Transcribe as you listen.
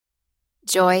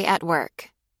Joy at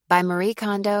Work by Marie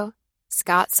Kondo,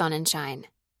 Scott Sonenshein.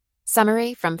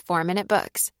 Summary from 4-Minute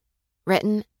Books.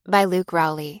 Written by Luke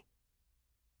Rowley.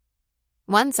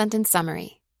 One-sentence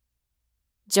summary.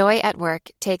 Joy at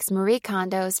Work takes Marie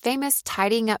Kondo's famous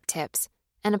tidying up tips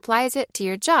and applies it to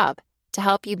your job to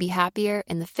help you be happier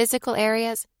in the physical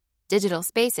areas, digital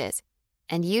spaces,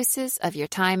 and uses of your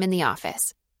time in the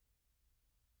office.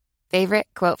 Favorite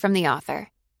quote from the author.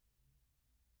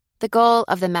 The goal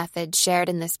of the method shared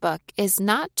in this book is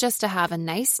not just to have a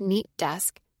nice, neat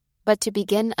desk, but to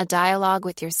begin a dialogue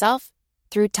with yourself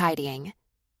through tidying.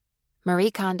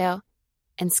 Marie Kondo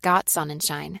and Scott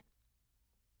Sonenshein.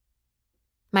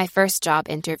 My first job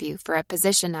interview for a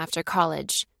position after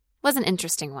college was an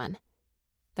interesting one.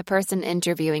 The person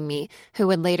interviewing me, who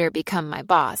would later become my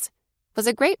boss, was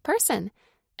a great person,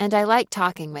 and I liked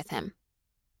talking with him.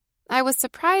 I was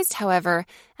surprised, however,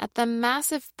 at the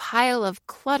massive pile of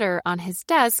clutter on his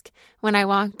desk when I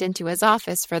walked into his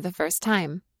office for the first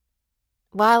time.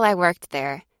 While I worked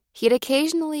there, he'd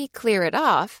occasionally clear it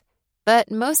off,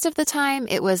 but most of the time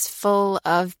it was full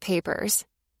of papers.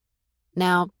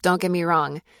 Now, don't get me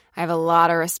wrong, I have a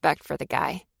lot of respect for the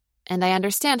guy, and I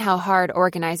understand how hard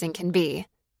organizing can be,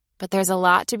 but there's a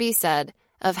lot to be said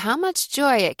of how much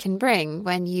joy it can bring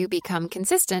when you become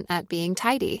consistent at being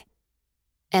tidy.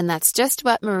 And that's just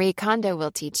what Marie Kondo will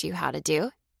teach you how to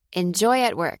do. Enjoy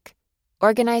at work,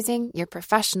 organizing your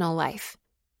professional life.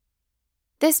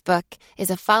 This book is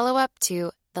a follow-up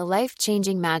to The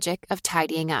Life-Changing Magic of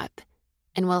Tidying Up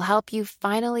and will help you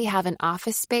finally have an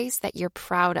office space that you're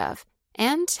proud of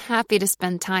and happy to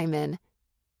spend time in.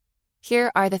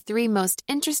 Here are the 3 most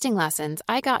interesting lessons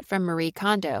I got from Marie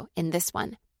Kondo in this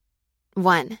one.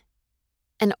 1.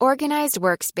 An organized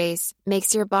workspace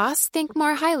makes your boss think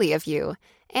more highly of you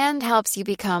and helps you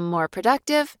become more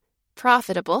productive,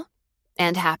 profitable,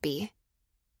 and happy.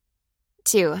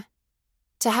 2.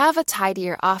 To have a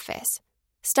tidier office,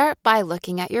 start by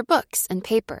looking at your books and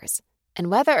papers and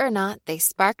whether or not they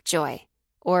spark joy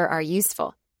or are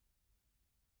useful.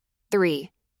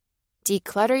 3.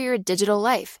 Declutter your digital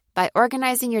life by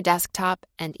organizing your desktop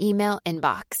and email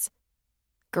inbox.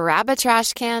 Grab a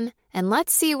trash can and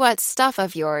let's see what stuff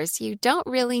of yours you don't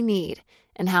really need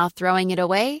and how throwing it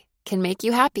away can make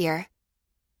you happier.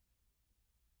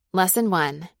 Lesson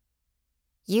 1.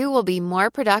 You will be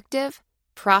more productive,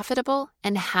 profitable,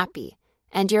 and happy,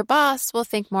 and your boss will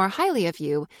think more highly of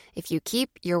you if you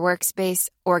keep your workspace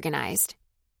organized.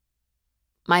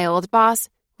 My old boss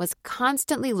was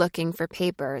constantly looking for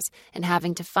papers and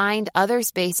having to find other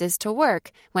spaces to work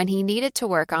when he needed to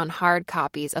work on hard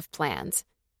copies of plans.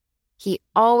 He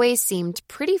always seemed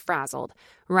pretty frazzled,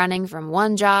 running from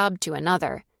one job to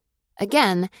another.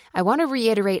 Again, I want to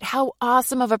reiterate how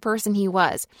awesome of a person he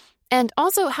was, and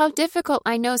also how difficult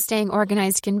I know staying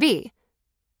organized can be.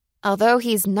 Although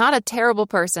he's not a terrible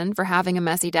person for having a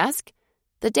messy desk,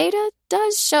 the data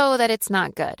does show that it's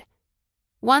not good.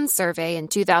 One survey in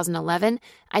 2011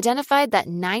 identified that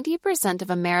 90%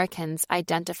 of Americans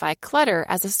identify clutter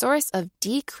as a source of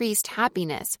decreased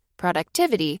happiness,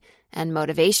 productivity, and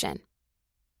motivation.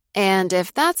 And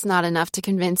if that's not enough to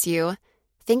convince you,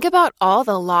 think about all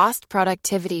the lost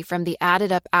productivity from the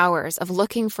added-up hours of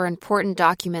looking for important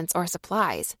documents or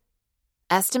supplies.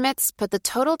 Estimates put the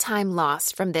total time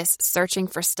lost from this searching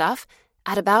for stuff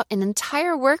at about an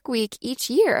entire work week each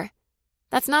year.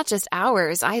 That's not just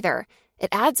hours either. It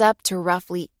adds up to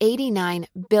roughly $89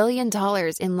 billion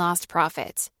in lost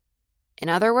profits. In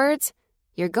other words,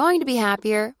 you're going to be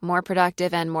happier, more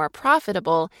productive, and more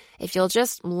profitable if you'll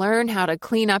just learn how to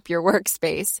clean up your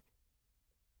workspace.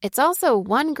 It's also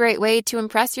one great way to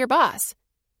impress your boss.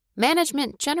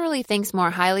 Management generally thinks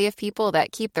more highly of people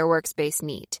that keep their workspace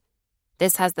neat.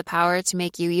 This has the power to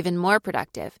make you even more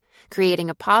productive, creating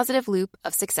a positive loop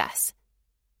of success.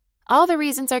 All the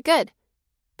reasons are good,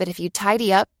 but if you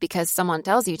tidy up because someone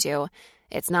tells you to,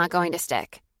 it's not going to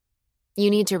stick. You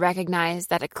need to recognize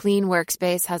that a clean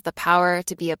workspace has the power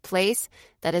to be a place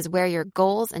that is where your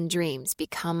goals and dreams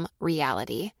become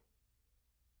reality.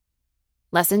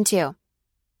 Lesson 2.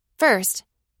 First,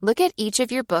 look at each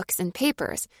of your books and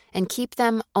papers and keep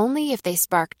them only if they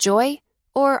spark joy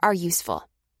or are useful.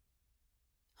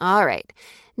 All right,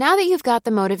 now that you've got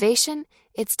the motivation,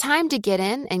 it's time to get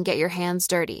in and get your hands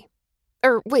dirty.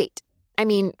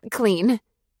 Clean.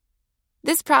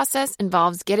 This process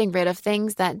involves getting rid of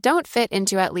things that don't fit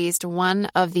into at least one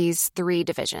of these 3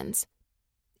 divisions: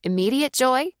 immediate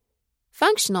joy,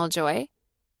 functional joy,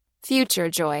 future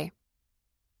joy.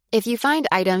 If you find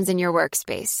items in your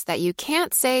workspace that you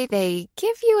can't say they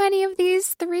give you any of these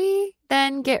 3,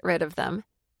 then get rid of them.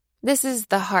 This is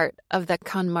the heart of the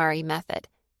KonMari method,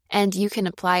 and you can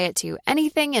apply it to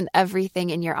anything and everything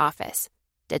in your office,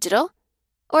 digital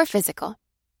or physical.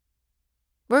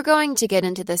 We're going to get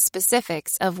into the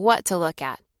specifics of what to look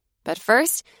at, but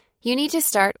first, you need to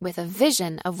start with a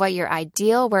vision of what your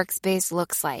ideal workspace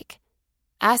looks like.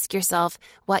 Ask yourself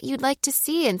what you'd like to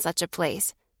see in such a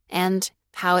place and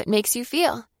how it makes you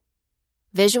feel.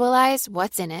 Visualize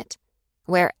what's in it,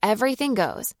 where everything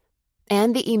goes,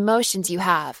 and the emotions you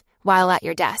have while at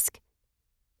your desk.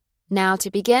 Now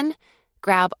to begin,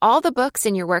 grab all the books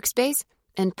in your workspace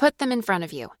and put them in front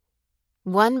of you.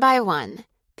 One by one,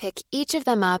 pick each of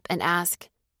them up and ask,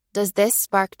 does this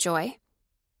spark joy?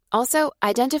 Also,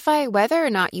 identify whether or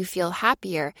not you feel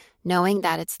happier knowing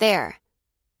that it's there.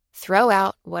 Throw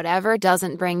out whatever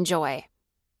doesn't bring joy.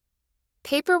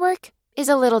 Paperwork is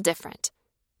a little different,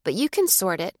 but you can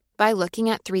sort it by looking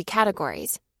at 3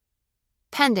 categories.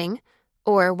 Pending,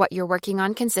 or what you're working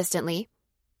on consistently.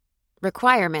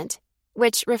 Requirement,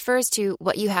 which refers to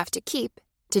what you have to keep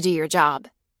to do your job.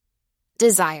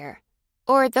 Desire,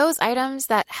 or those items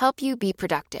that help you be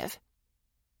productive.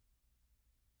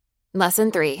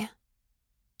 Lesson 3.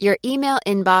 Your email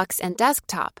inbox and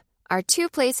desktop are 2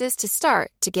 places to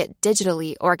start to get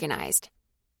digitally organized.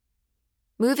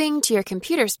 Moving to your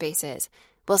computer spaces,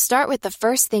 we'll start with the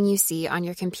first thing you see on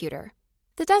your computer,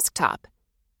 the desktop.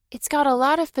 It's got a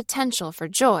lot of potential for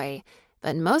joy,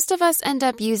 but most of us end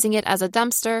up using it as a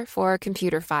dumpster for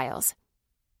computer files.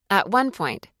 At one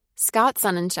point, Scott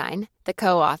Sonenshein, the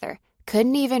co-author,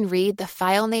 couldn't even read the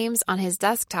file names on his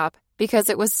desktop because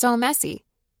it was so messy.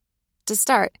 To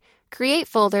start, create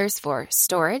folders for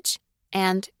Storage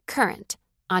and Current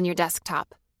on your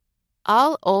desktop.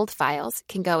 All old files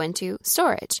can go into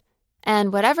Storage,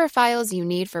 and whatever files you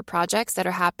need for projects that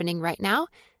are happening right now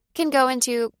can go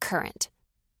into Current.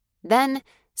 Then,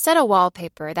 set a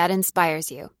wallpaper that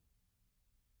inspires you.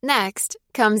 Next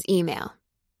comes email.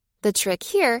 The trick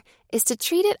here is to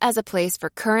treat it as a place for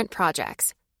current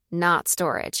projects, not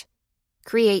storage.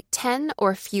 Create 10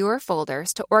 or fewer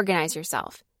folders to organize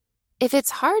yourself. If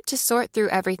it's hard to sort through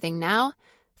everything now,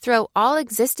 throw all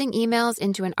existing emails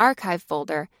into an archive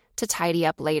folder to tidy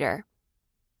up later.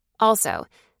 Also,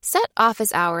 set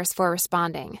office hours for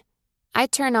responding. I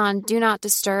turn on Do Not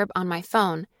Disturb on my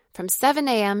phone from 7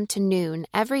 a.m. to noon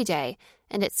every day,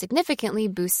 and it significantly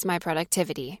boosts my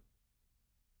productivity.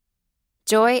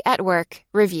 Joy at Work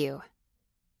Review.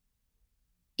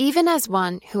 Even as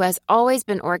one who has always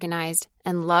been organized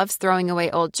and loves throwing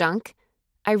away old junk,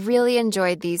 I really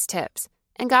enjoyed these tips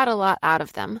and got a lot out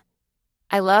of them.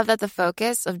 I love that the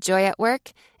focus of Joy at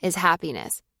Work is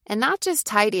happiness and not just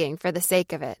tidying for the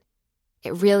sake of it.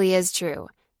 It really is true,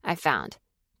 I found,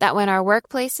 that when our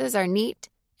workplaces are neat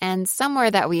and somewhere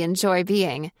that we enjoy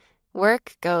being,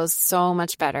 work goes so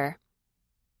much better.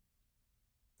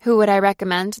 Who would I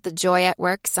recommend the Joy at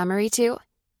Work summary to?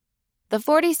 The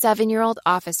 47-year-old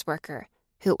office worker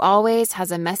who always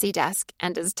has a messy desk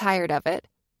and is tired of it.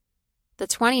 The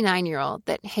 29-year-old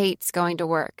that hates going to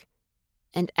work.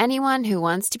 And anyone who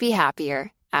wants to be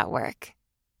happier at work.